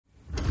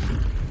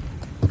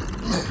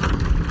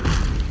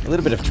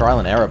little bit of trial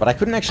and error, but I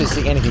couldn't actually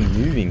see anything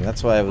moving.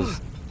 That's why I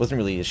wasn't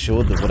really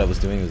assured that what I was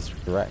doing was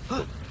correct.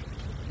 But...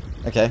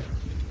 okay,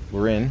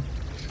 we're in.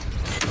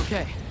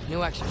 Okay,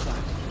 new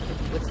exercise.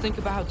 Let's think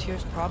about how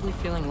Tyr's probably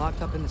feeling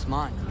locked up in this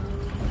mine.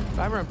 If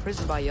I were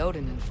imprisoned by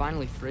Odin and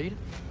finally freed,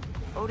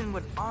 Odin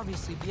would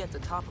obviously be at the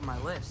top of my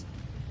list.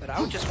 But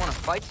I would just want to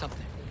fight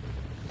something.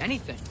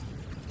 Anything.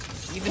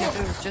 Even if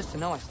it was just to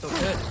know I still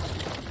could.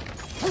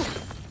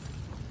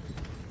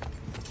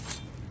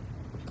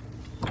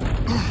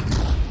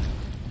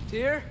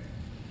 Tyr?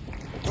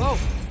 Whoa,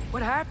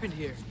 what happened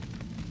here?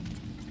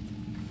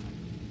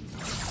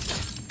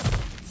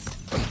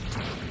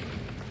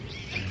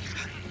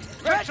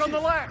 Wretch on the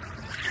left!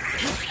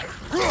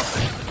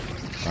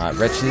 Alright,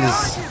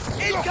 wretches.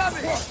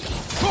 Incoming!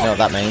 You know what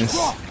that means.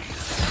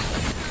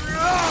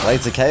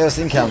 Blades of Chaos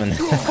incoming.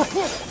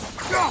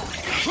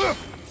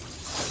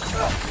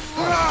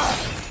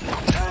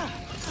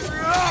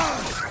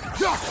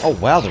 Oh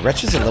wow, the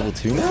wretches are level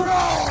 2 now?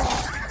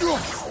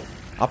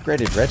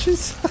 Upgraded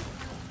wretches?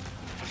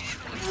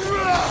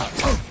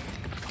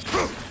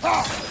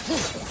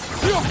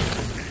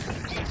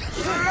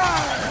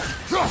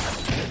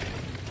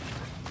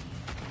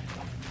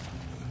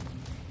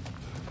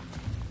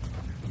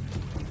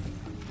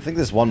 I think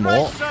there's one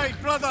more.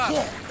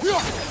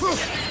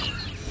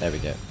 There we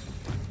go.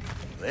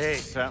 They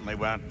certainly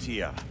weren't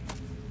Tyr.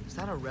 Is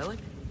that a relic?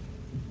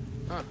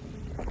 Huh.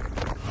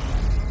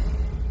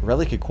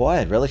 Relic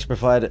acquired. Relics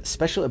provide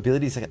special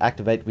abilities that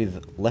activate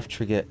with left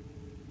trigger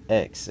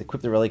X.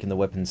 Equip the relic in the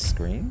weapons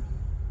screen.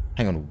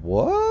 Hang on,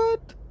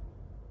 what?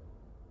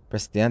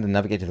 Press down to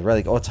navigate to the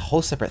relic. Oh, it's a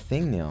whole separate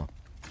thing now.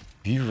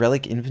 View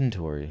relic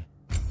inventory.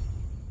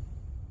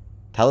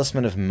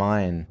 Talisman of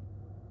Mine.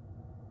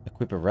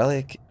 Equip a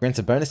relic. Grants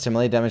a bonus to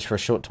melee damage for a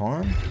short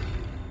time.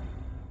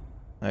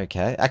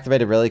 Okay.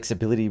 Activate a relic's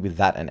ability with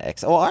that and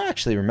X. Oh, I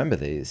actually remember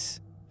these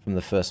from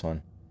the first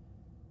one.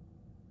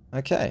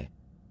 Okay.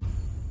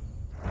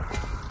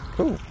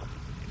 Cool.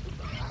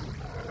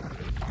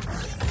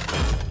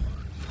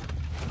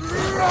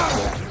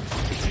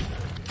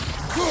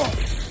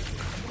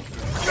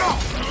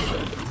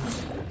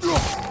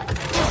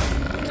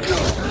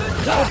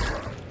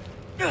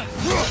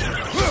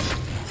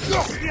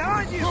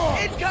 Behind you!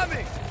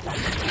 Incoming!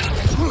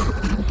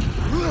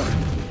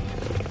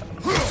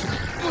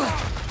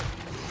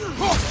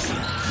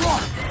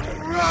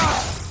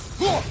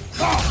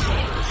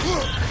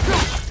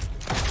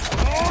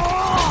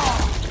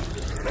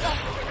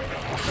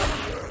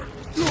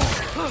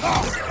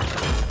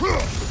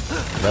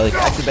 Relic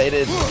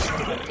activated.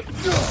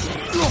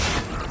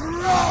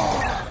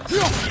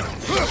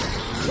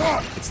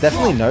 It's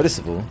definitely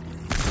noticeable.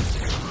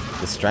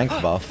 The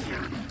strength buff.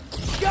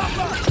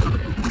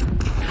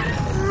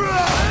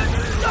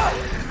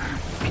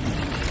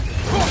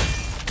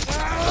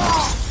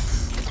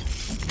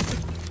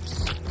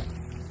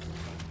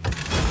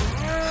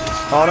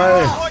 Oh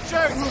no!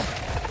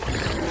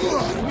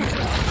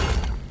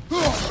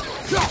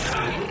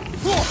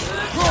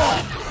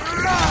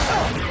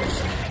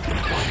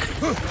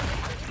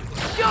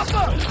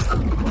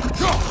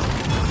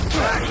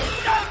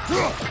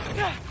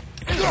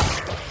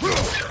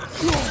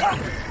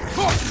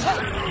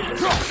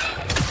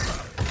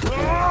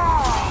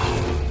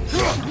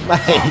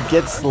 Mate,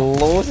 gets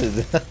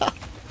slaughtered.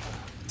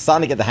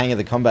 Starting to get the hang of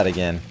the combat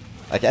again.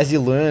 Like, as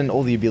you learn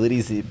all the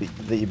abilities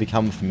that you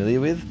become familiar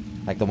with,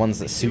 like the ones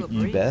that suit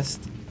you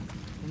best,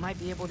 We might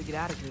be able to get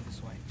out of here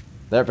this way.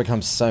 there it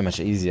becomes so much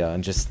easier,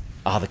 and just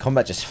the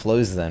combat just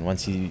flows then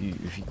once you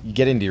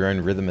get into your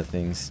own rhythm of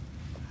things.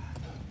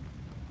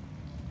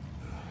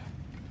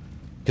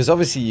 Because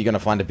obviously you're going to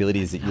find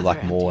abilities that you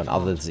like more and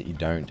others that you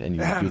don't, and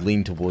you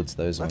lean towards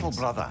those Little ones.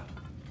 brother,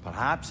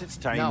 perhaps it's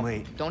time No,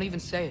 we... don't even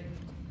say it.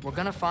 We're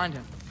gonna find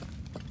him.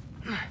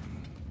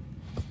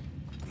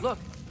 Look,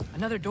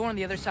 another door on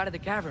the other side of the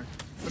cavern.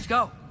 Let's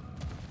go.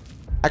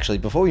 Actually,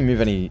 before we move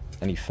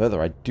any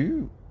further, I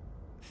do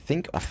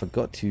think I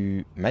forgot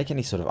to make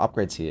any sort of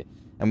upgrades here.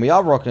 And we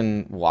are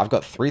rocking... well, I've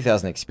got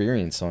 3,000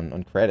 experience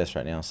on Kratos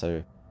right now,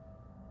 so...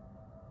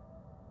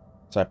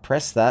 so I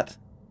press that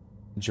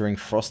during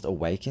Frost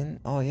Awaken.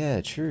 Oh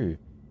yeah, true.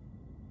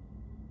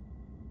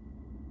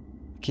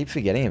 I keep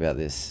forgetting about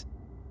this.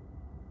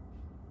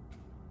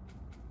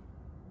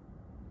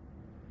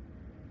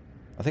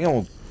 I think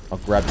I'll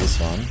grab this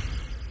one.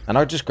 And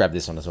I'll just grab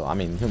this one as well. I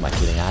mean, who am I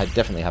kidding? I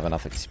definitely have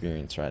enough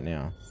experience right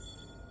now.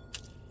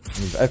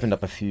 We've opened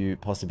up a few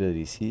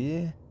possibilities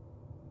here.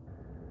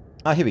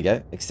 Oh, here we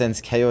go. Extends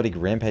Chaotic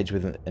Rampage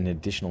with an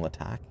additional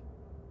attack.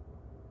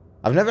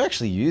 I've never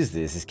actually used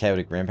this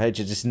Chaotic Rampage.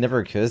 It just never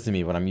occurs to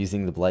me when I'm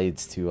using the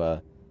blades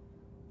to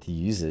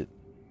use it.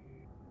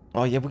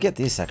 Oh yeah, we'll get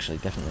this actually,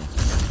 definitely.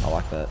 I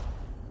like that.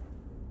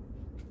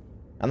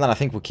 And then I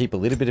think we'll keep a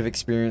little bit of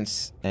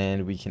experience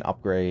and we can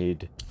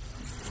upgrade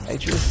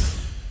Atreus.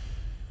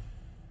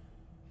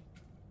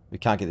 We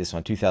can't get this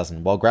one,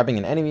 2,000. While grabbing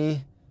an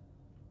enemy,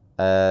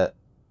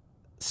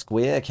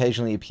 square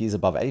occasionally appears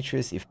above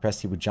Atreus. If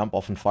pressed, he would jump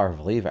off and fire a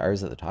reliever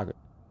arrows at the target.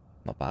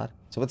 Not bad.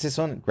 So what's this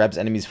one? Grabs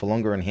enemies for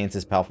longer,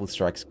 enhances powerful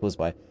strikes caused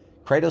by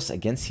Kratos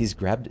against his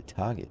grabbed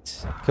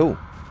targets. Cool.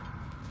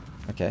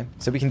 Okay,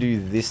 so we can do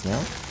this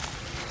now.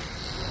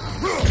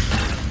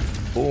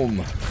 Boom.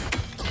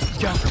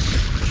 Go. A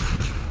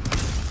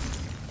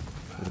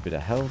little bit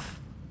of health.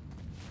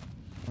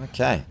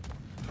 Okay.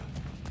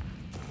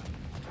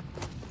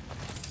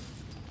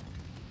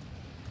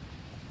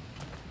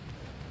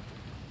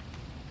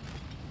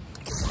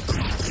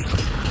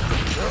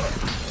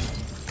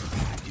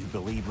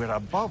 Believe we're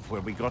above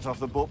where we got off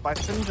the boat by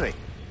Sindri.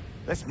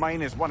 This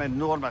mine is one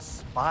enormous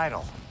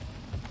spiral.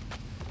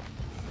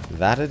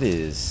 That it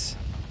is.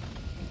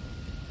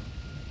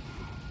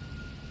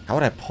 How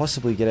would I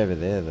possibly get over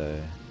there,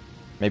 though?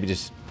 Maybe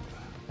just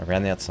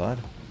around the outside?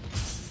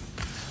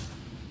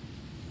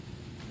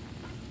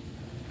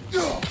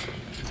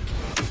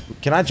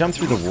 Can I jump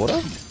through the water?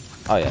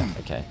 Oh yeah,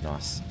 okay,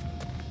 nice.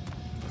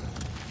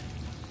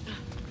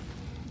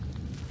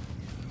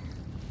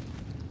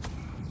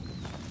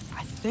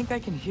 I think I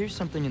can hear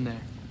something in there.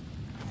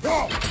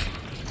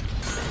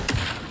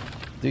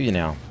 Do you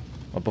now?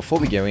 Well, before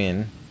we go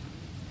in,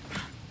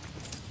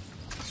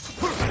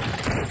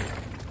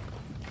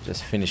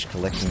 just finish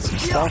collecting some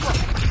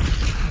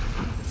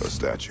stuff. A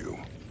statue.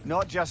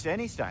 Not just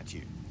any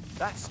statue.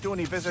 That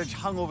stony visage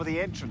hung over the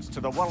entrance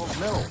to the World's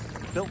Mill,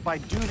 built by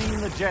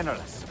Durin the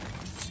Generous.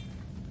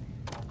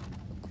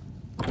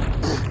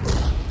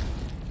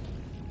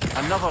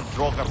 Another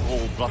Draugr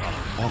brother.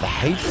 Oh, the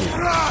hatred.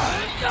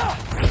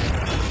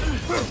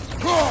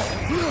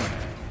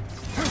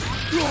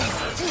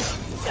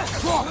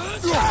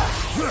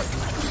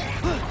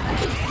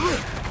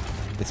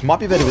 This might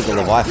be better with the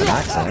Leviathan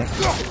axe, I think.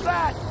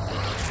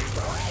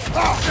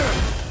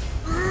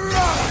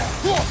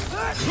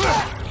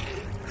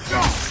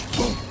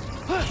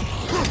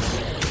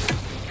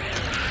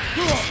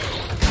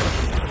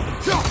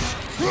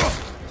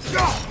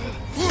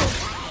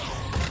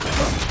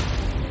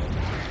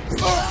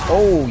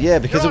 Oh, yeah,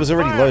 because it was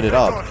already loaded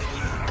up.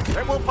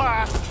 It will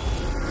pass.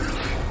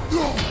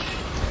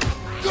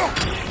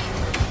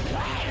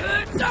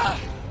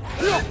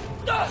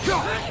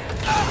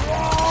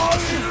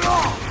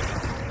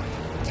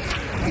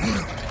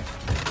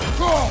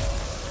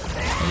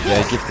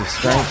 Yeah, gift of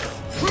strength.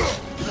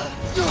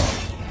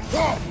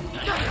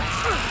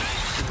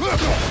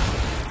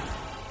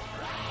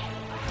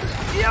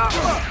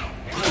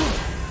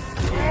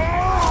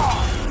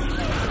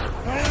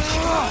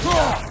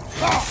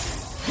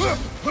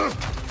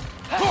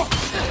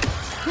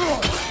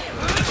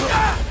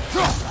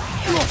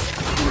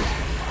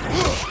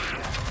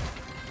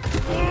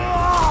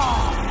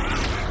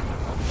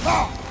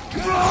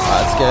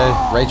 Alright, let's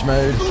go. Rage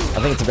mode. I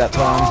think it's about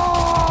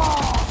time.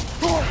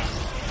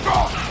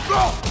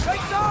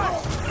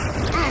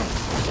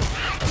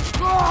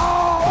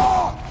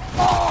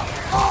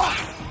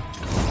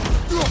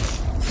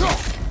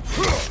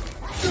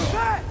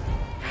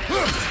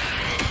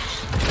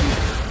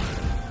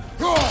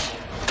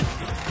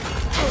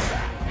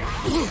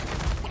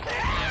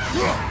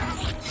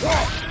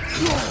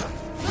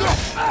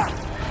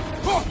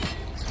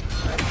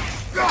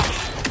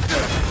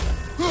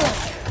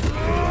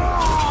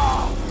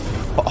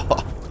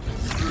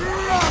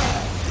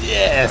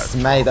 Yes,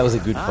 mate, that was a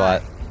good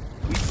fight.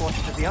 We fought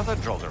it at the other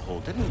Draugr hole,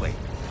 didn't we?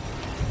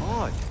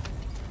 Odd.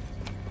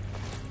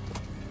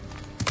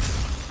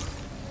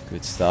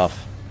 Good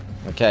stuff.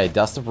 Okay,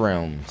 Dust of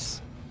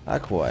Realms.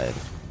 Acquired.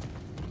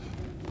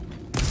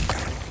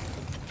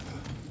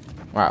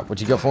 Alright,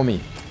 what you got for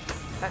me?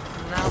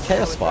 Now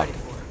Chaos Spark.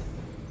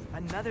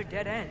 Another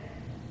dead end.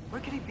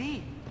 Where could he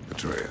be?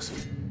 Atreus,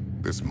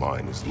 this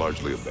mine is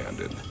largely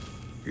abandoned.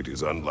 It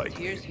is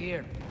unlikely. Here's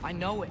here. I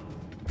know it.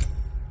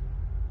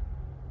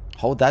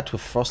 Hold that to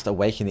Frost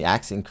Awaken. The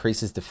axe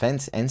increases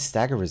defense and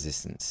stagger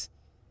resistance.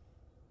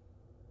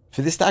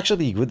 For this to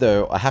actually be good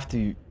though, I have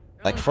to...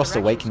 Like, Frost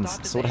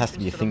Awakens sort of has to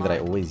be a thing that I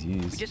always We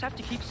use. just have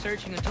to keep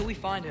searching until we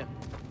find him.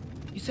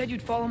 You said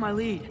you'd follow my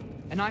lead,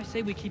 and I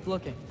say we keep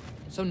looking.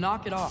 So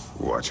knock it off.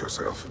 Watch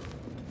yourself.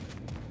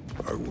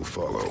 I will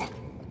follow,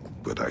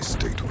 but I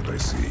state what I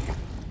see.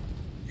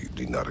 You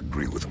do not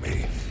agree with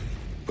me,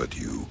 but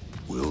you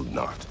will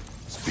not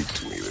speak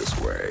to me this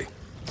way.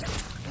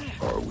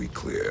 Are we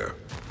clear?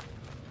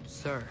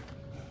 Sir.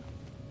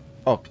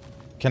 Oh,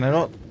 can I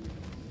not...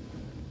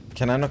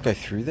 Can I not go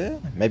through there?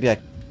 Maybe I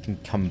can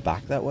come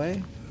back that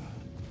way?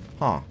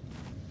 Huh.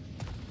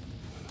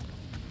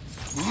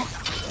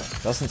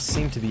 Doesn't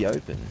seem to be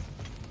open.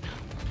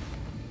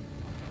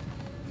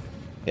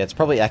 Yeah, it's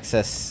probably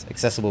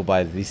accessible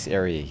by this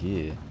area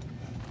here.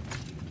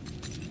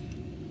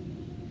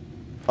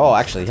 Oh,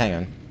 actually, hang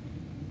on.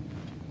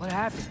 What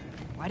happened?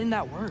 Why didn't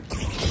that work?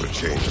 The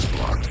chain is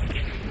blocked.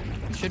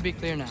 It should be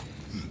clear now.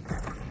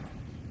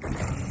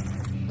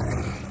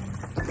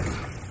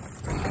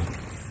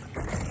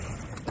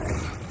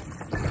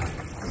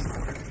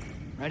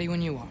 Ready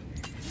when you are.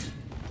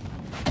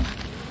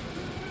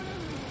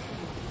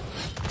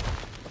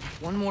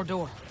 One more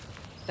door.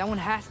 That one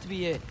has to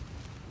be it.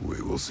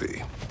 We will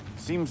see.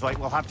 Seems like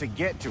we'll have to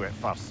get to it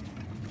first.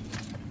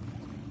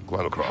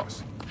 Climb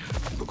across.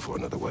 Look for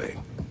another way.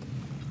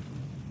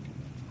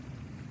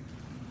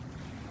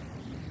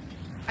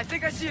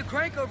 think I see a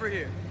crank over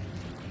here.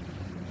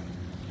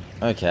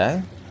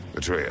 Okay.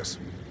 Atreus,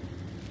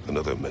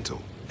 another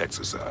mental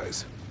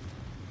exercise.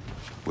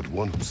 Would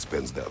one who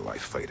spends their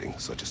life fighting,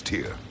 such as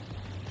Tyr,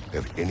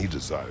 have any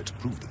desire to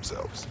prove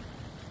themselves?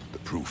 The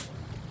proof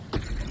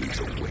leaves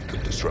a wake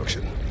of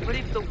destruction. But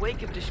if the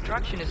wake of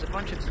destruction is a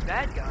bunch of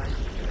bad guys,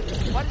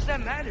 why does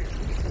that matter?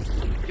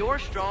 You're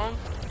strong,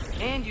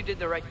 and you did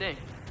the right thing.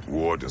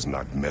 War does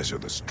not measure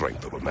the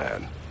strength of a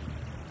man.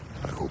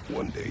 I hope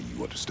one day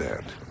you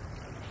understand.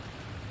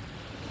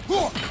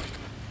 Oh,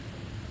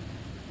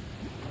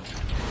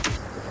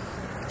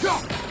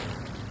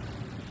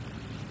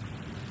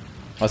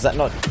 is that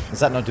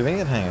not doing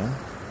it? Hang on.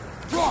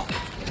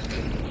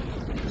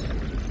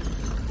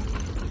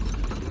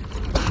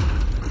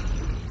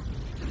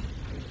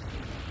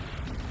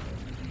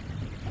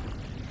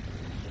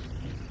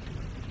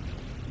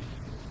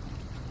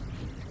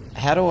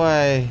 How do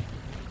I...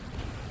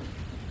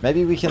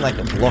 Maybe we can, like,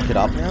 block it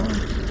up now?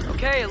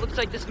 Okay, it looks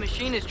like this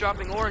machine is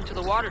dropping ore into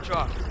the water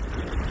trough.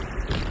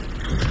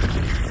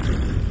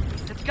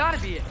 That's gotta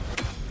be it.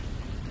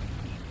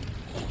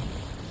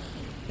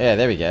 Yeah,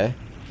 there we go.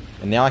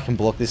 And now I can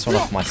block this one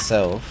off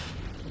myself.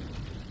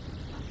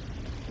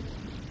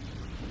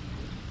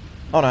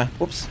 Oh no,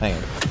 whoops, hang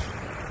on.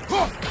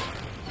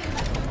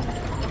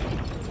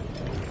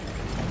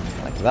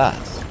 Like that.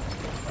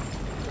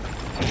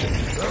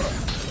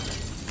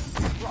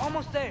 We're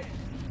almost there.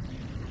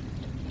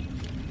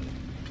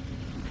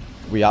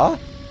 We are?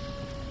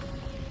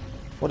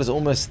 What does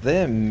almost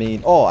there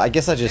mean? Oh, I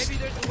guess I just...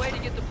 Maybe there's a way to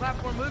get the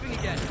platform moving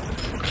again.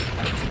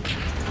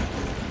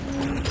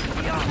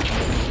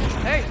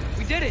 Hey,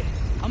 we did it!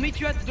 I'll meet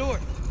you at the door.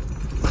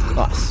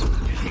 Nice.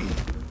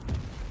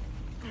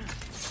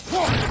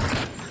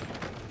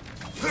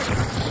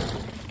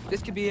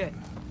 This could be it.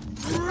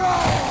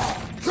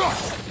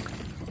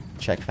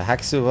 Check for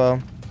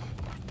Hacksilver.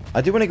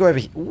 I do want to go over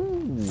here.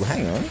 Ooh,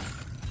 hang on.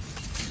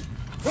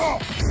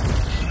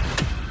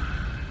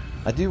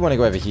 I do want to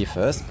go over here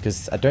first,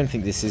 because I don't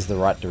think this is the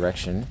right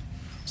direction.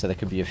 So there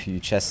could be a few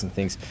chests and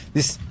things.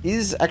 This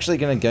is actually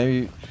going to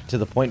go to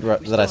the point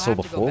that I saw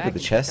before with the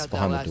chest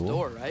behind the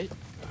door. Right?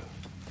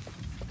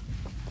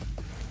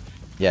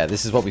 Yeah,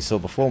 this is what we saw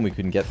before and we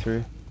couldn't get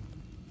through.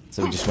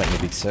 So we just went in a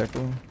big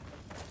circle.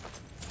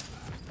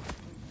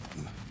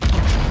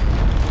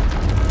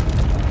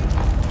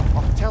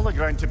 I'll tell the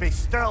ground to be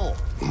still.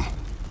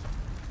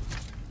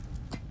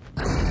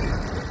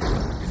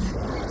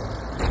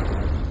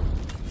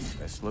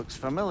 This looks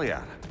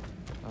familiar.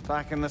 We're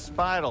back in the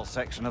spiral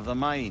section of the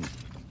mine.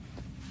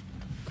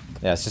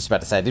 Yeah, I was just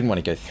about to say, I didn't want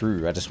to go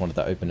through, I just wanted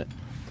to open it.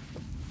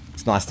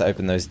 It's nice to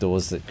open those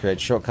doors that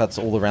create shortcuts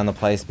all around the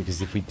place,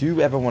 because if we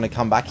do ever want to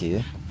come back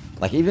here,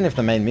 like even if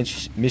the main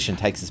mission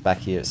takes us back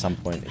here at some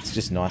point, it's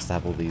just nice to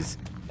have all these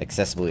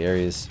accessible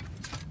areas.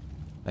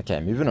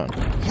 Okay, moving on.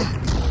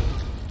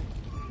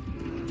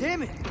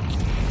 Damn it!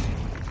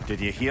 Did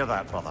you hear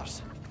that,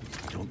 brothers?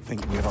 I don't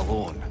think we're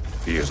alone.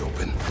 Ears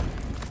open,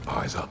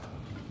 eyes up.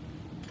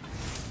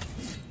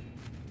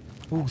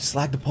 Ooh,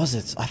 slag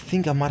deposits. I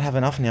think I might have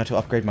enough now to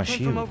upgrade my From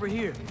shield. over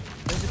here.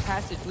 There's a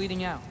passage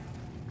leading out.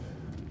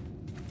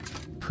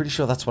 Pretty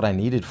sure that's what I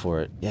needed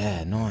for it.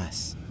 Yeah,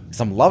 nice.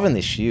 Because I'm loving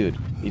this shield.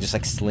 You just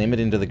like slam it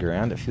into the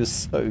ground. It feels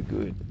so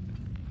good.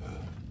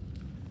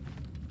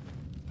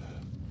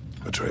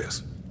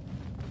 Atreus,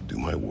 do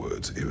my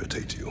words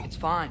irritate you? It's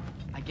fine.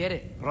 I get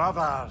it.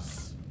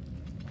 Brothers!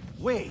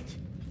 Wait!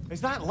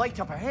 Is that light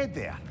up ahead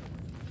there?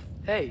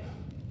 Hey,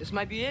 this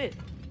might be it.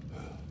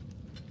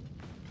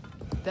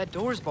 That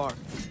door's barred.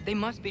 They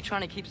must be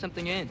trying to keep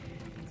something in.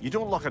 You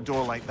don't lock a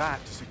door like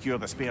that to secure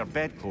the spare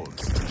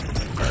bedclothes.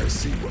 I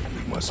see what we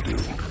must do.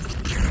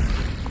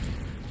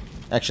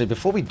 Actually,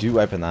 before we do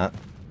open that,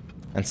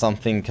 and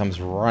something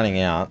comes running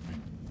out,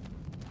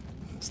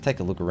 let's take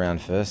a look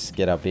around first,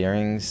 get our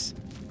bearings.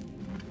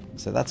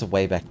 So that's a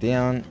way back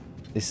down.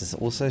 This is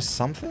also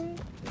something?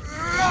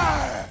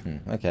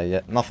 Okay,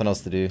 yeah, nothing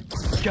else to do.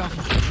 Go.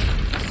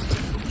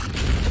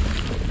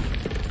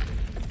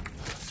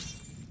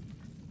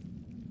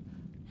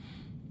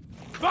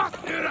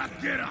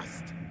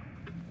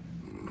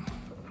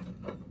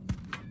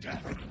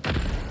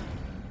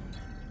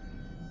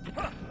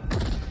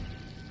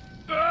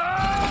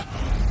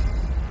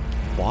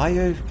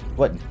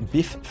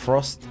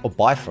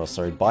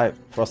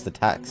 Bifrost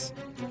attacks.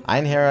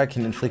 Iron Hera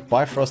can inflict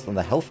Bifrost on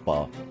the health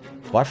bar.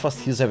 Bifrost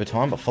heals over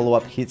time, but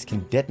follow-up hits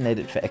can detonate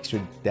it for extra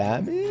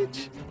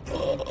damage?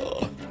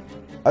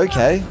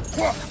 Okay.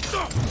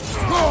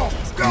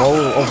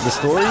 Moral of the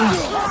story?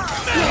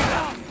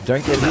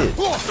 Don't get hit.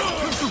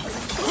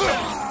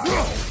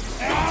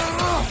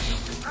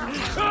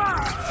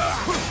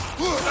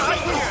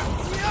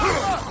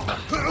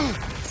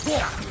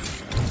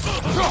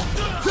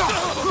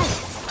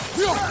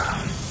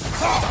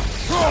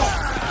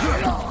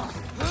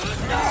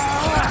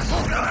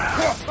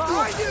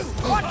 Behind you!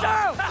 Watch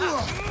out!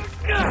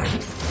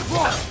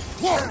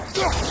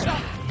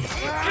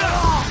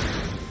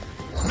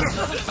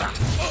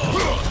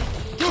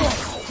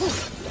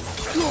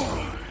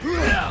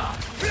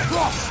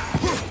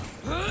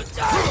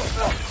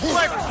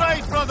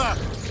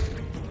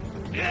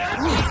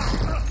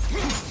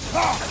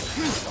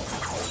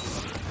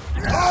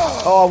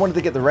 Oh, I wanted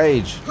to get the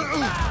rage.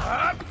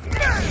 Alright,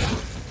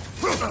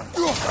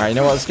 you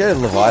know what? Let's go to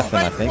Leviathan,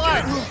 I think.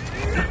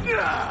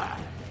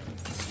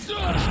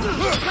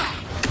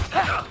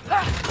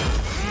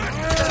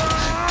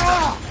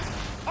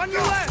 On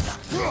your left!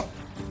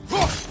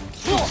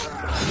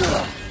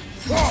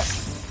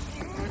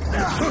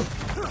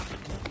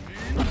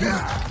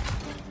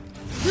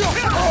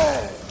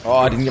 Oh,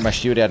 I didn't get my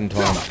shield out in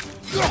time.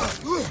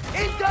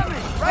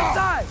 Incoming! Right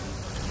side!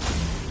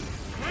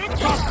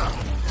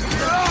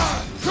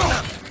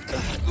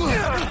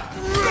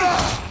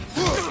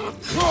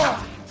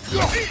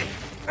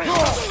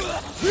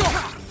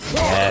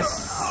 Yes.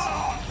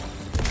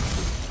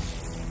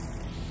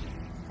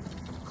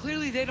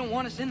 Clearly they don't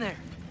want us in there.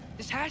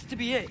 This has to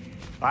be it.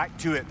 Back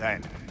to it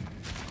then.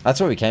 That's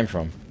where we came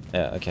from.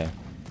 Yeah, okay.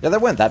 Yeah, they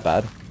weren't that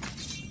bad.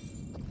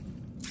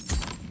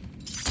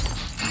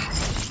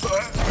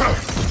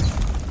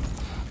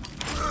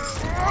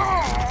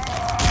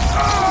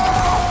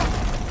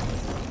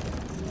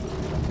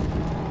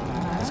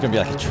 It's gonna be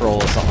like a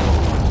troll or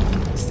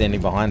something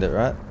standing behind it,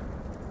 right?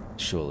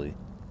 Surely.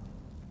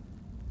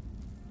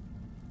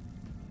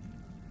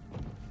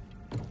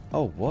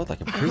 Oh, what?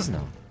 Like a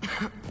prisoner?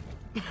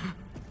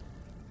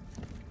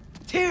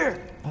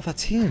 Tyr! Oh,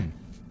 that's him.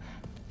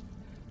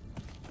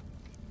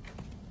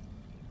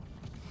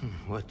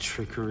 What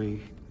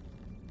trickery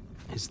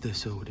is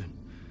this, Odin?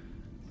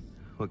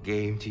 What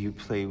game do you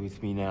play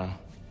with me now?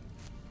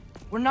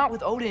 We're not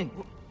with Odin.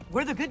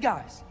 We're the good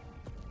guys.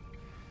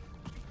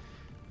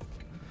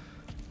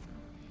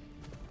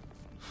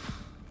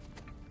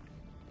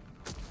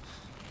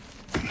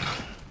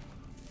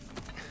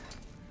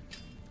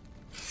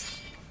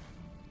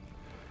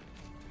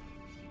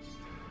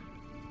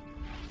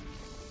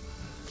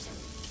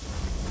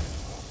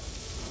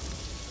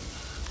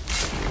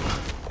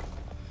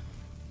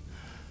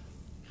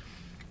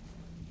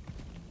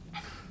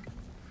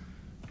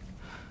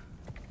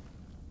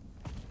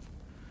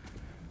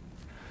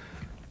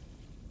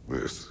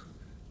 This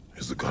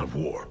is the God of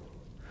War.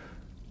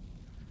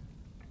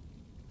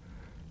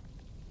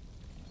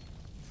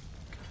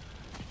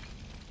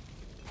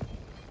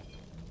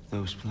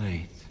 Those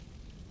blades.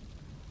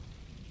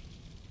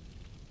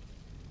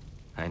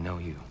 I know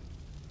you.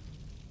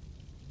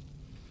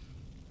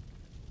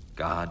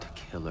 God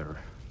Killer.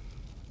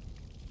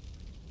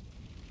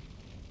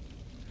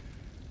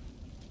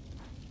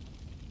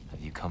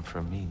 Have you come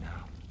for me now?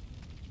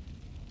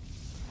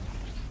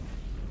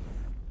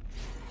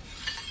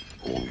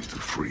 Only to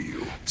free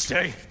you.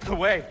 Stay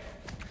away.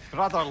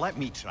 Brother, let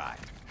me try.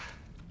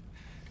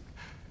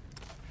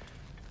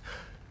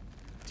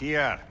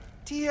 TYR.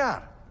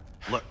 TYR.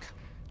 Look,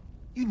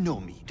 you know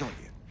me, don't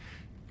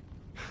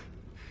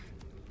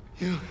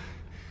you?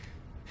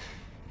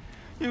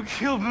 You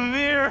killed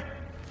Mimir!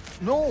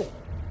 No.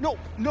 No.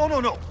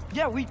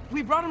 Yeah, we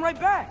brought him right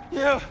back.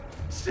 You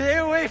stay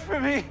away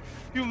from me,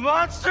 you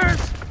monsters!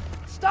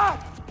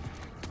 Stop!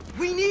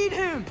 We need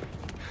him!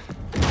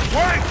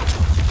 Wait!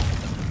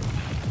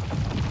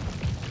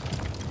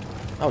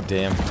 Oh,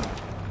 damn.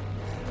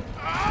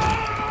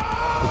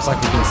 Looks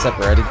like we've been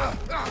separated.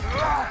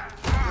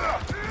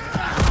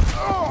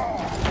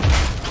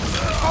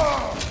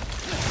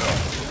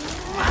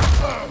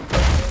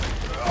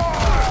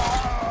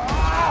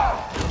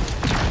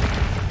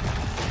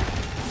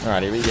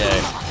 Alright, here we go.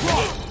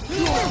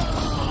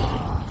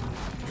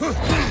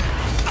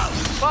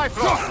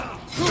 Bifrost!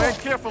 Tread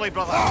carefully,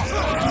 brother.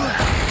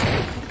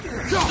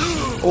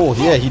 Oh,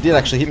 yeah, he did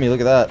actually hit me.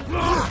 Look at that.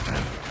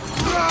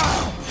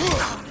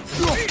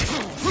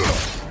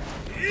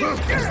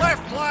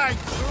 Left flank!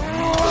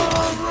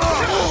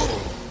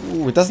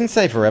 Ooh, it doesn't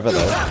say forever,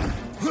 though.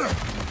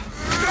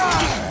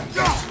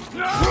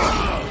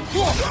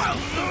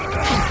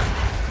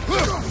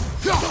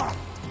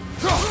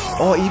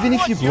 Oh, even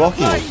if you block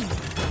it,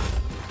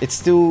 it's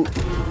still...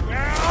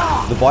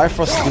 The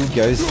Bifrost still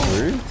goes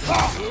through?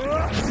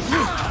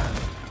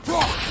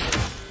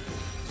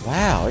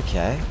 Wow,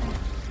 okay.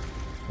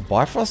 The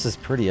Bifrost is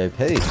pretty OP.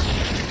 It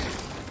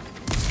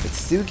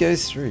still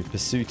goes through.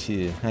 Pursuit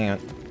here. Hang on.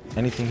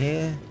 Anything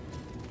here?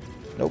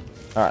 Nope.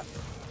 Alright.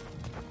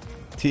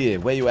 Tyr,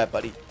 where you at,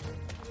 buddy?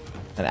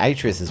 And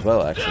Atreus as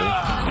well, actually.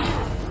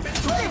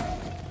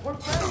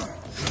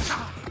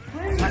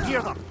 I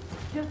hear them.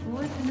 Just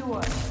listen to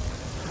us.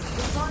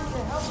 We're trying to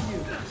help you.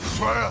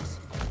 Atreus!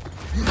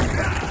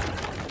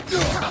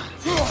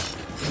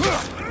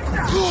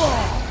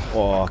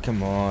 Oh,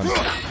 come on.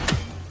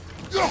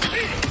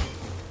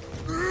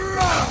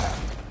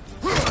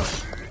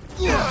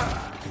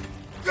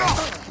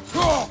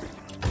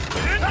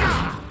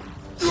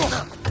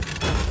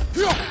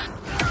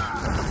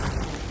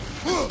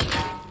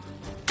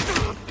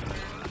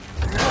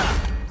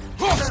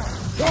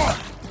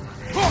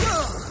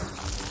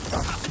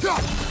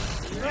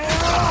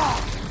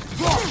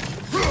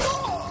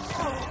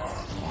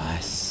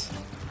 Nice.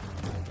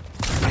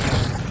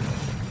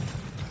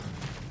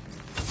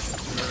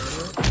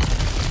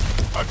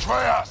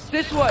 Atreus!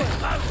 This way!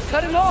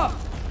 Cut him off!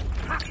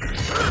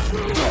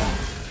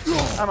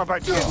 I'm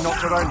about to get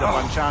knocked around a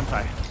bunch, aren't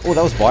I? Oh,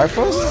 that was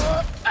Bifrost?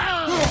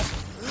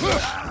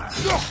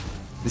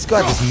 This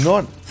guy does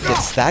not get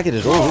staggered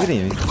at all. Look at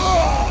him.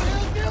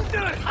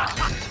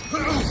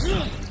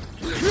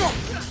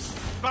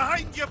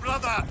 Behind you,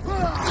 brother!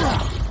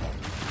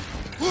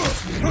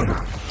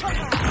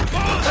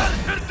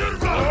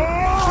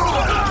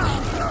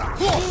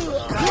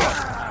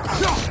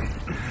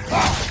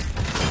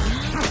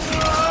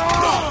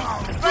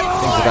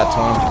 Things about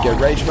time to go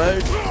rage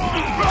mode.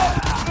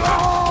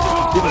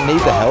 Didn't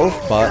need the health,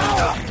 but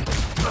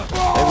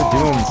they were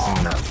doing some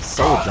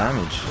solid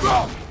damage.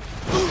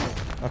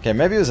 Okay,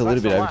 maybe it was a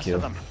little bit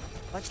overkill.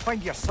 Let's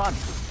find your son.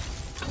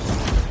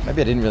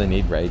 Maybe I didn't really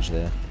need rage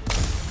there.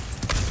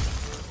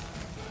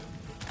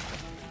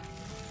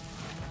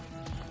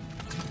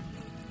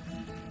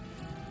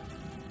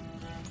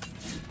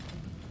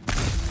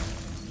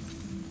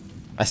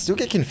 I still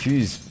get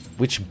confused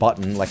which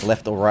button, like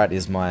left or right,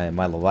 is my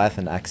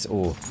Leviathan axe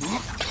or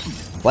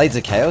Blades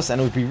of Chaos,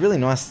 and it would be really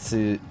nice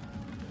to...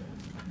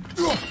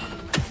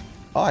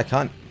 Oh, I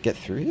can't get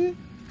through here?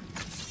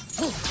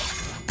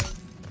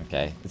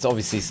 Okay, it's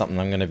obviously something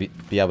I'm going to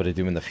be able to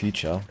do in the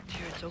future.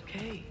 Dear, it's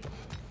okay.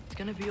 It's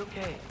gonna be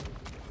okay.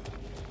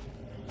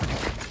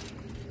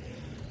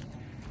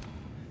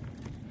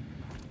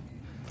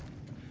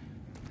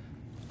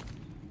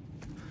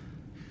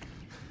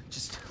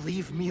 Just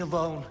leave me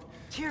alone.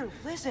 Tyr,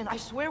 listen, I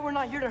swear we're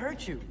not here to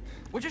hurt you.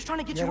 We're just trying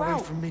to get Get you away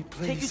out. from me,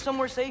 please. Take you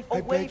somewhere safe, I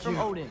away beg from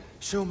you. Odin.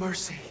 Show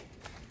mercy.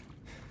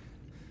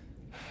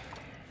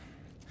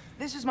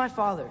 This is my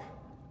father.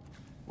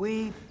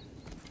 We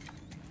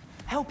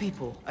help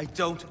people. I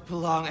don't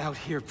belong out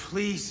here,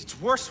 please. It's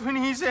worse when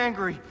he's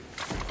angry.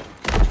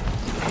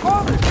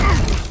 Father!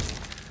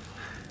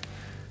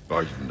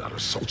 Are you not a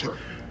soldier?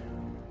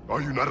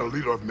 Are you not a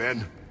leader of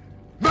men?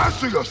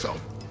 Master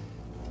yourself!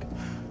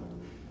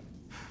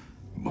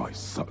 My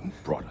son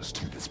brought us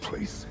to this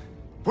place.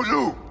 For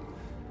you!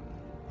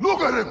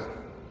 Look at him!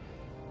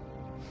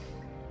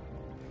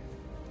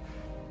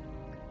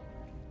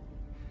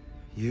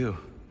 You?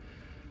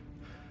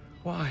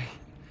 Why?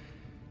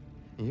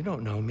 You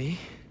don't know me.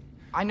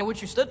 I know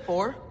what you stood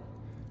for.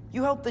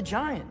 You helped the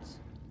giants.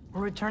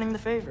 We're returning the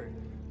favor.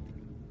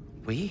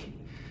 We?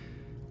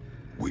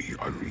 We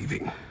are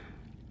leaving.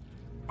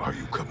 Are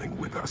you coming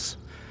with us?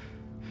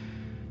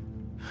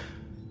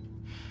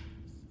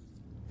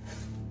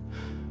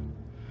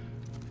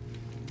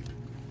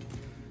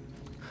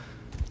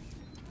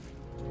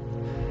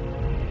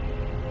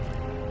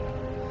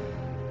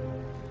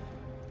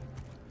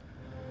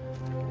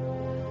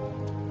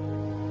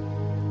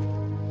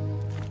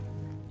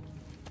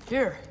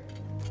 Here.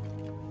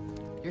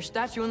 Your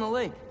statue in the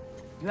lake.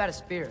 You had a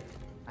spear.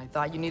 I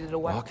thought you needed a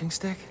weapon. Walking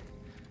stick?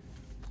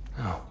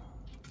 No.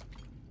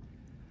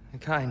 A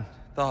kind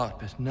thought,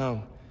 but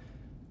no.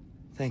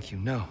 Thank you,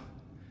 no.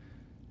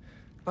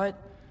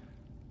 But...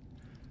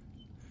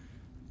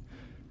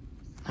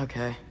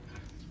 Okay.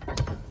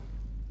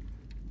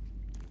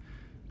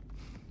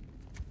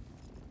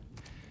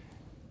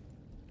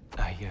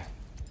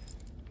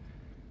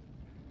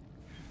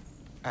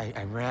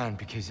 I ran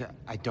because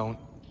I don't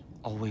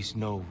always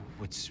know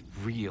what's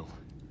real.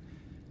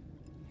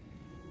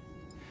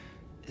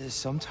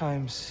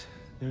 Sometimes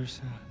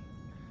there's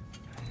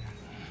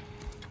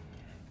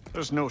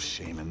There's no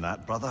shame in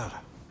that, brother.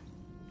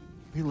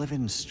 We live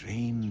in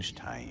strange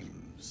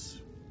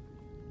times.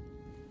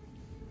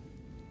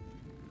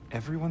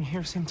 Everyone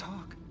hears him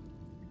talk.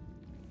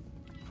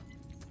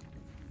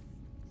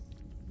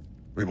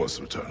 We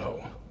must return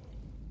home.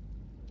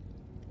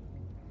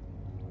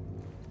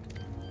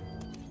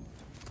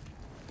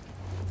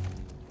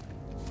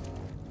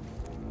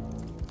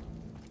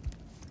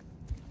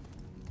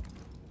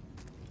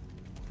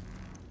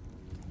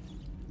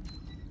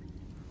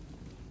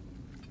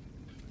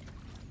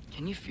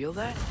 Can you feel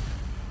that?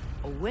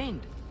 A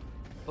wind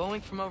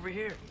blowing from over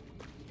here.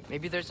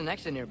 Maybe there's an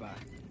exit nearby.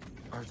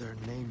 Are there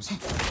names by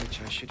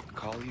which I should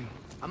call you?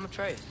 I'm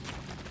Atreus.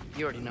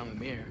 You already know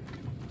Mimir.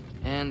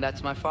 And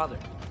that's my father,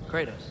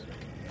 Kratos.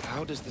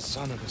 How does the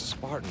son of a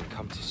Spartan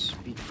come to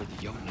speak for the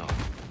Jotnar?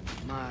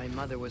 My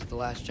mother was the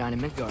last giant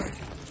in Midgard.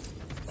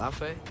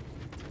 Laufey?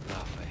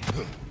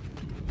 Laufey.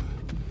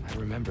 I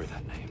remember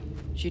that name.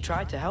 She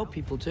tried to help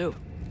people too.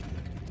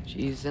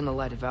 She's in the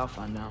light of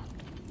Alphon now.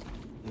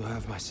 You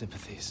have my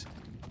sympathies.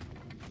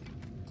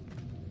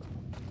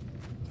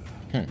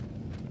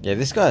 Yeah,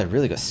 this guy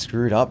really got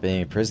screwed up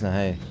being a prisoner,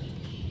 hey?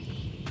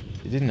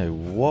 He didn't know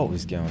what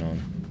was going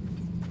on.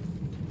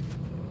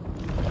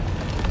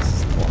 This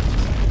is locked.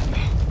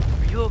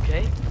 Are you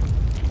okay?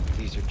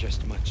 These are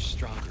just much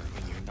stronger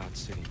when you're not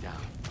sitting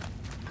down.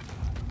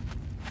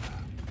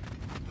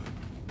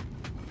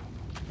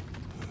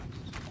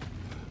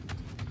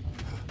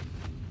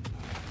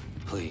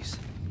 Please,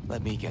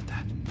 let me get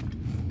that.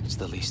 It's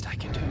the least I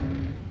can do.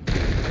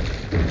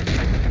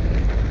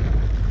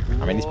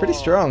 I mean, he's pretty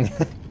strong.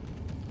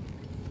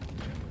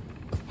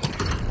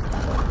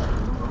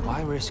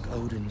 Why risk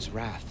Odin's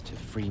wrath to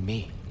free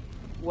me?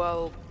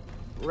 Well,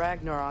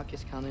 Ragnarok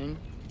is coming.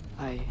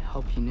 I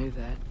hope you knew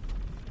that.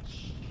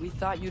 We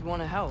thought you'd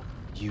want to help.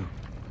 You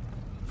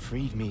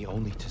freed me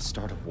only to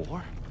start a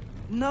war?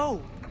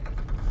 No.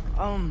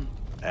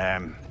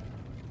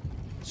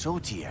 So,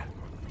 Tyr,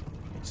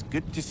 it's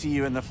good to see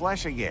you in the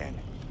flesh again.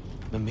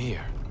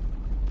 Mimir,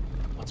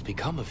 what's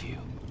become of you?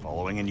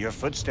 Following in your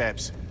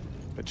footsteps.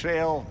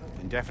 Betrayal,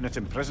 indefinite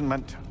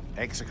imprisonment,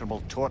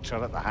 execrable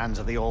torture at the hands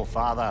of the Old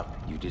Father.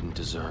 You didn't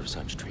deserve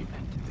such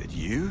treatment. Did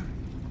you?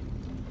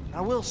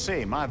 I will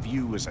say, my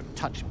view was a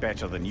touch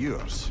better than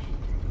yours.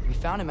 We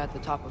found him at the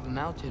top of a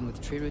mountain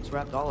with tree roots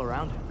wrapped all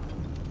around him.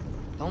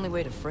 The only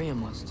way to free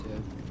him was to...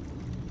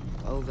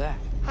 oh, that.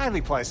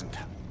 Highly pleasant,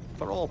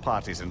 for all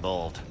parties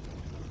involved.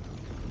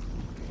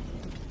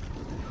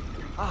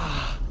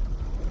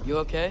 You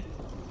okay?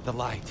 The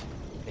light.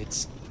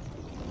 It's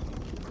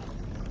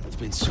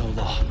been so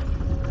long.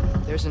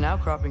 There's an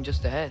outcropping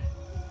just ahead.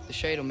 The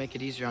shade will make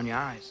it easier on your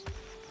eyes.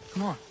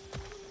 Come on.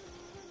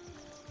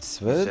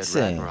 Sword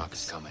Said Ragnarok is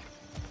sings. coming.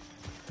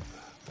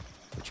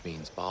 Which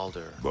means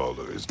Baldur.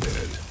 Baldur is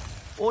dead.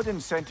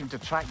 Odin sent him to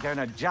track down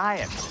a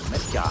giant in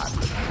Midgard,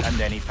 and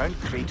then he found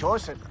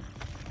Kratos.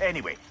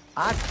 Anyway,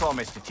 I'd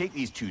promised to take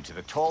these two to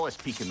the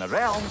tallest peak in the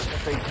realms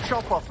if they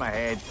chop off my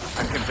head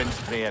and convince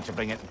Freya to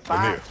bring it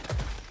back. Mimir,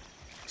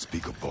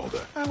 speak of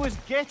Baldur. I was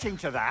getting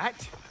to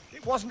that.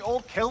 It wasn't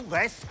all kill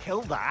this,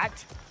 kill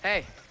that.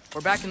 Hey,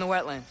 we're back in the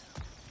wetlands.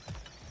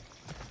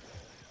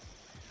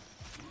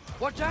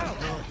 Watch out!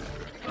 No.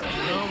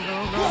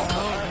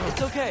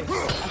 It's okay.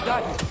 I've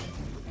got you.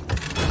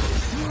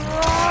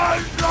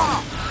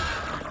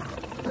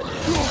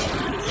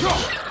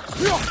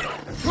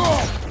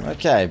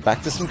 Okay,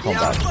 back to some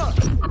combat.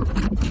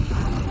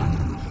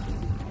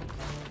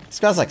 This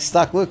guy's like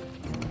stuck, look.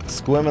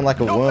 Squirming like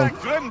a Knock worm.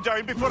 that grim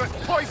down before it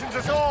poisons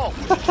us all.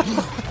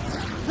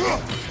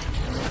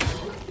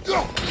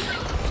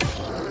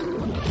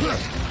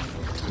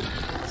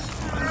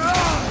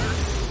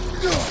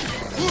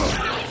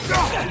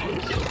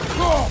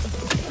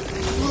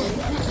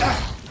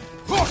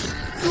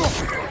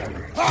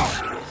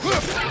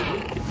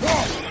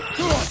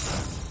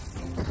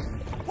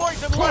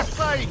 Poison left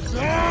side.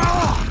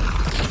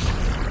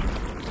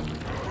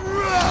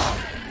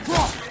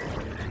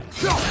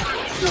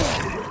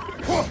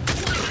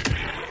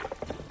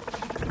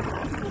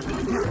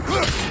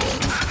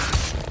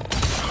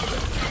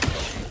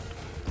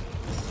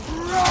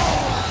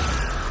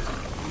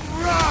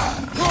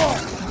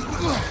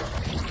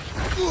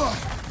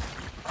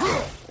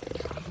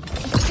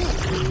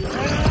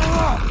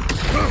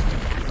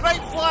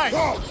 Right flank.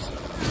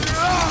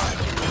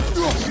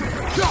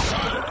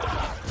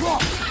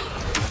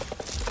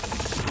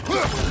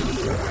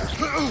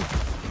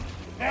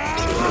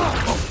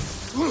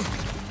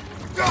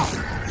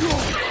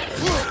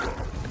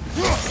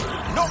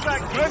 Knock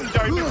that grim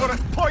down before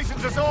it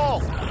poisons us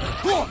all.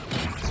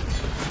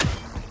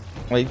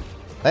 Wait,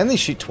 they only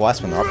shoot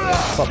twice when they're up there.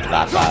 It's not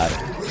that bad.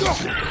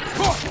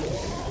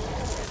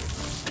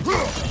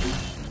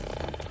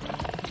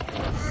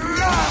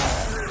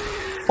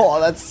 Oh,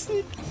 that's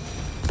sick.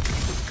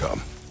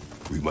 Come.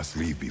 We must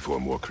leave before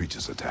more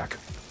creatures attack.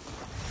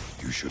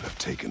 You should have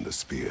taken the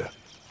spear.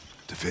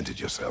 Defended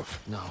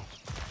yourself. No.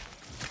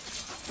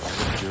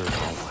 I endured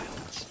all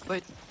violence.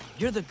 But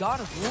you're the god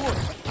of war.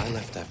 I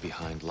left that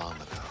behind long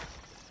ago.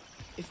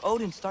 If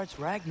Odin starts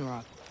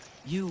Ragnarok,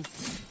 you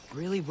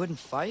really wouldn't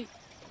fight?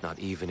 Not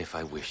even if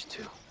I wished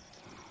to.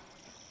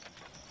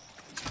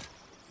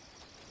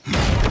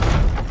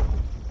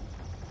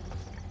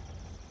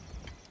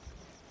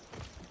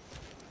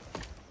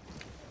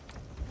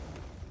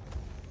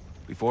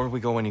 Before we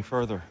go any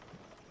further,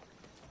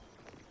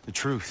 the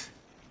truth.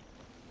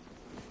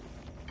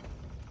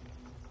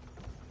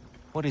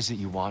 What is it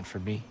you want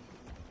from me?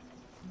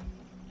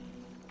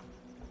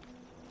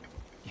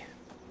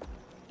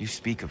 You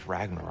speak of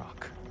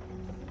Ragnarok.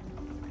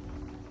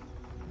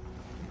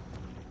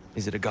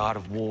 Is it a god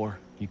of war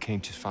you came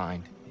to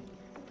find?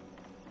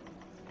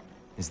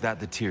 Is that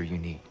the Tyr you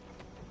need?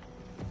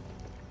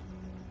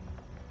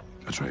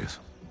 Atreus.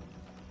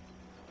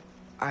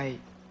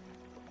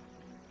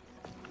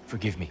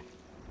 Forgive me.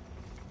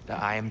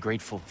 I am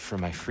grateful for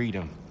my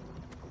freedom.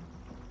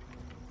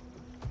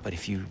 But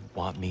if you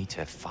want me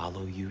to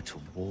follow you to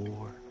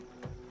war,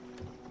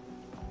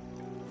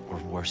 or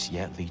worse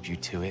yet, lead you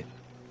to it,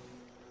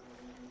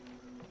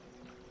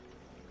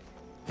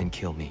 then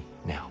kill me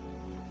now.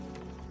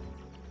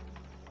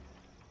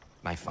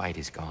 My fight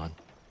is gone.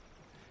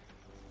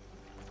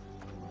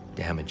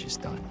 Damage is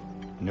done.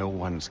 No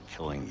one's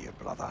killing you,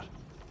 brother.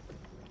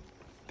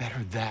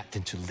 Better that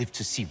than to live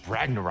to see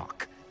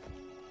Ragnarok.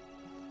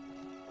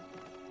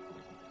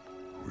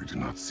 We do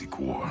not seek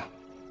war.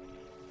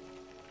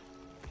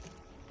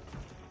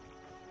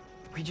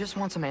 We just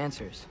want some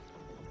answers.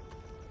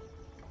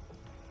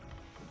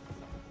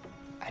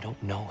 I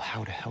don't know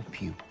how to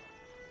help you.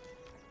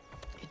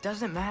 It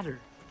doesn't matter.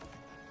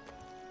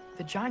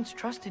 The giants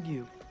trusted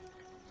you.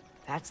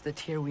 That's the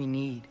Tyr we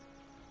need.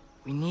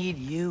 We need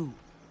you.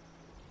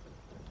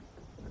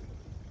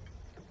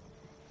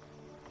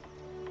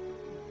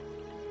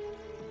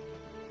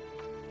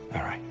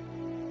 All right.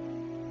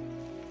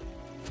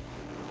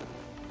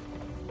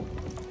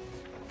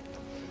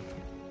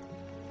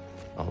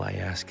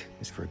 ask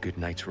is for a good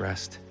night's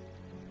rest.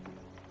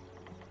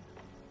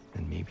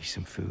 And maybe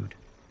some food.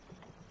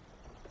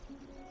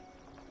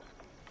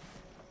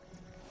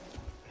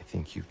 I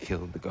think you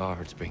killed the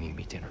guards bringing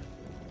me dinner.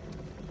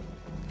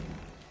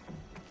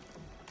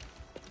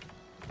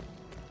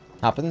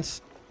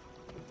 Happens.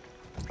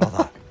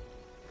 Brother,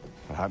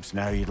 perhaps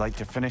now you'd like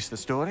to finish the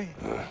story?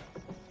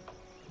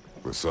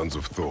 The sons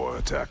of Thor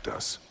attacked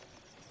us.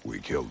 We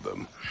killed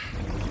them.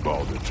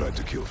 Baldur tried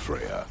to kill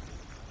Freya.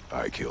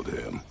 I killed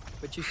him.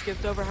 But you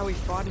skipped over how we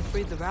fought and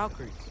freed the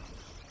Valkyries.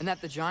 And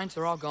that the giants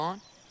are all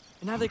gone.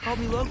 And how they called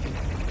me Loki.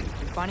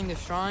 And finding the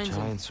shrines.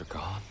 Giants are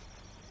gone.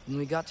 When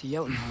we got to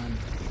Jotunheim,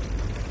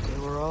 they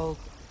were all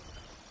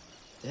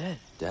dead.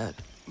 Dead.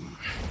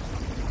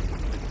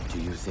 Do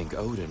you think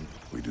Odin?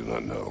 We do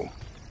not know.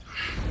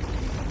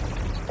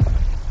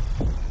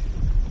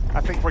 I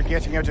think we're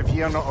getting out of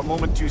here not a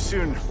moment too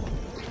soon.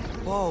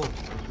 Whoa,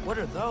 what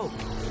are those?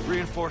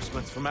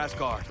 Reinforcements from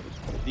Asgard.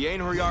 The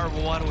Æsir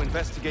will want to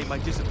investigate my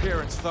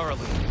disappearance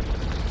thoroughly.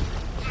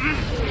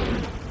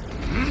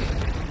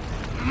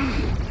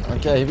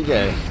 Okay, here we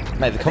go.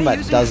 Mate, the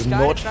combat does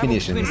not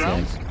finish in this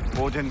game.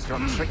 Odin's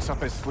got tricks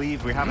up his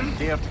sleeve we haven't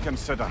dared to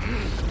consider.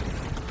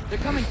 They're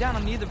coming down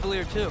on either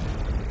Valir too.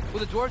 Will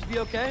the dwarves be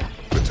okay?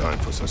 The time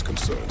for such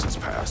concerns has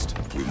passed.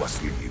 We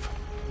must leave.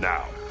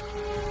 Now.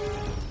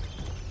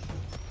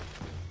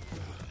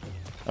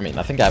 I mean,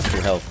 I think I have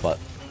full health, but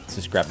let's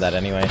just grab that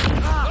anyway.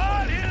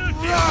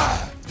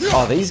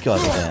 Oh, these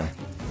guys again.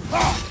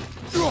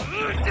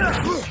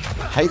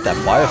 Hate that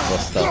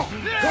Bifrost stuff.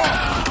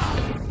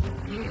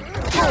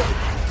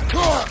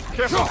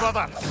 Careful,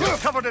 brother. You're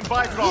covered in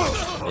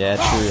Bifrost. Yeah,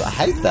 true. I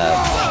hate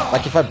that.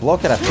 Like, if I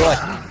block it, I feel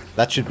like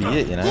that should be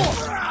it, you know?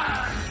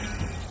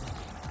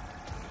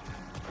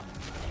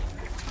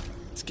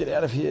 Let's get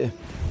out of here.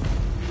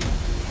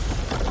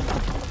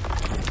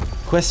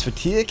 Quest for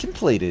Tyr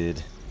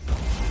completed.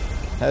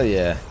 Hell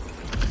yeah.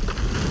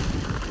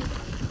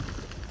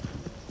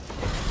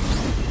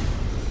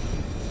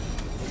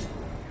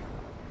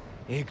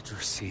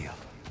 Yggdrasil.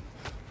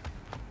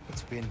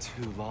 It's been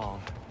too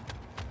long.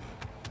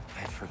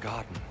 I'd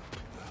forgotten.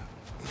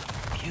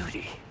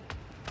 Beauty.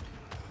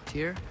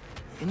 Tyr,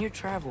 in your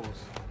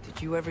travels,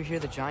 did you ever hear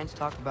the giants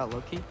talk about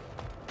Loki?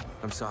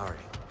 I'm sorry.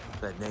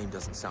 That name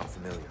doesn't sound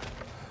familiar.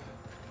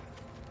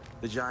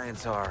 The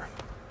giants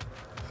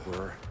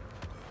were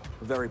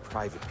very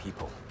private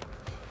people.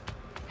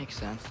 Makes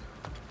sense.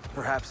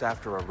 Perhaps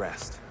after a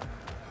rest.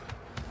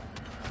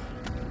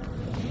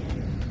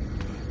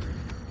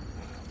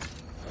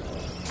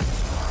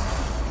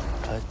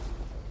 A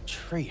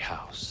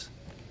treehouse.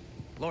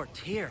 Lord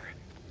Tyr,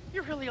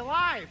 you're really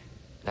alive.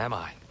 Am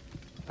I?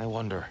 I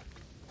wonder.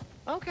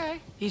 Okay.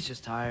 He's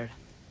just tired.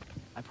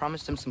 I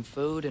promised him some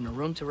food and a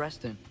room to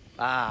rest in.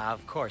 Ah,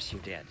 of course you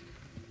did.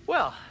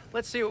 Well,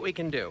 let's see what we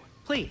can do.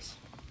 Please,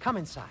 come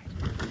inside.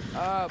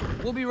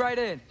 We'll be right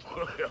in.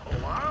 Well,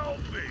 I'll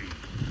be.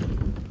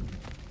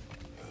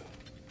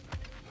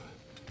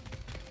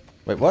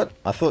 Wait, what?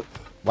 I thought...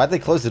 Why'd they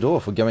close the door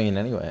if we're going in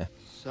anyway?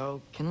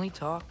 So, can we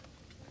talk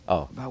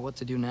Oh. about what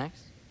to do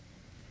next?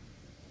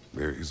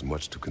 There is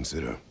much to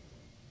consider.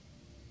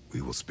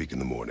 We will speak in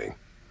the morning.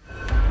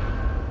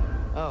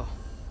 Oh,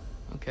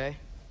 okay.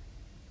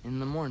 In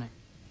the morning.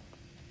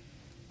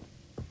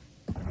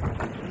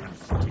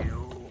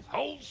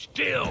 Hold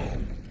still.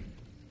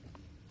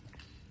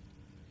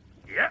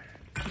 Yep.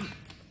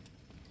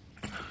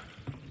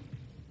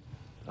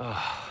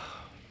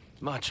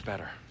 Much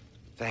better.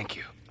 Thank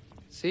you.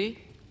 See?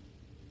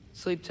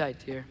 Sleep tight,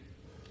 Tyr.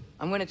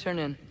 I'm gonna turn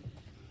in.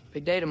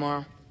 Big day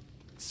tomorrow.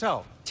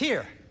 So,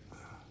 Tyr.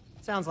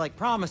 Sounds like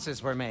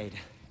promises were made.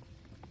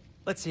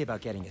 Let's see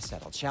about getting you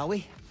settled, shall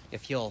we?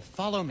 If you'll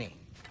follow me.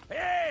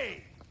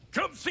 Hey!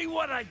 Come see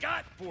what I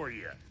got for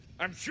you.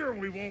 I'm sure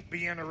we won't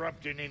be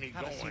interrupting any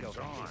Have a seat goings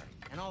over here. on.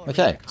 And all of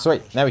Okay, you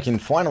sweet. Now we can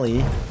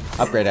finally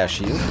upgrade our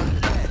shield.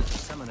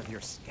 someone of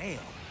your scale,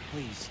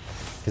 please.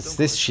 Because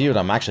this shield,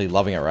 I'm actually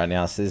loving it right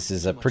now. So this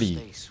is a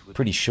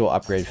pretty short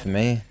upgrade for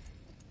me.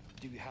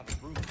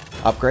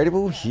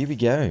 Upgradable, here we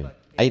go.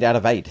 8 out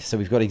of 8. So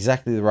we've got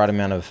exactly the right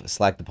amount of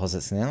slag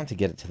deposits now to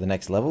get it to the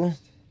next level.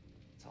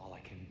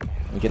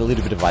 We get a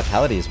little bit of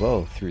vitality as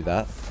well through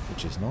that,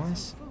 which is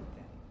nice.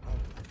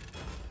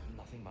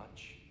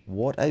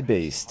 What a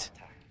beast.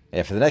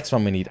 Yeah, for the next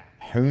one we need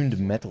honed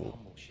metal.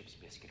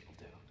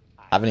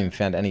 I haven't even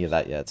found any of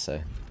that yet,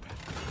 so...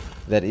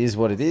 That is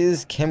what it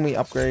is. Can we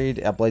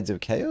upgrade our Blades of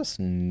Chaos?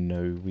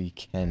 No, we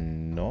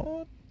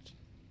cannot.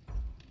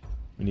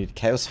 We need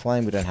Chaos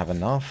Flame, we don't have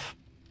enough.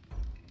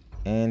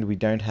 And we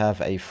don't have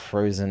a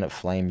Frozen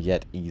Flame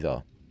yet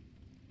either.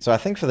 So I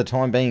think for the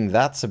time being,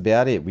 that's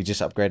about it. We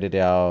just upgraded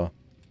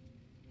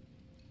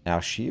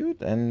our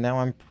shield, and now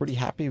I'm pretty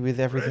happy with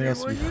everything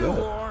else we've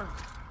got.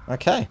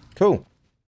 Okay, cool.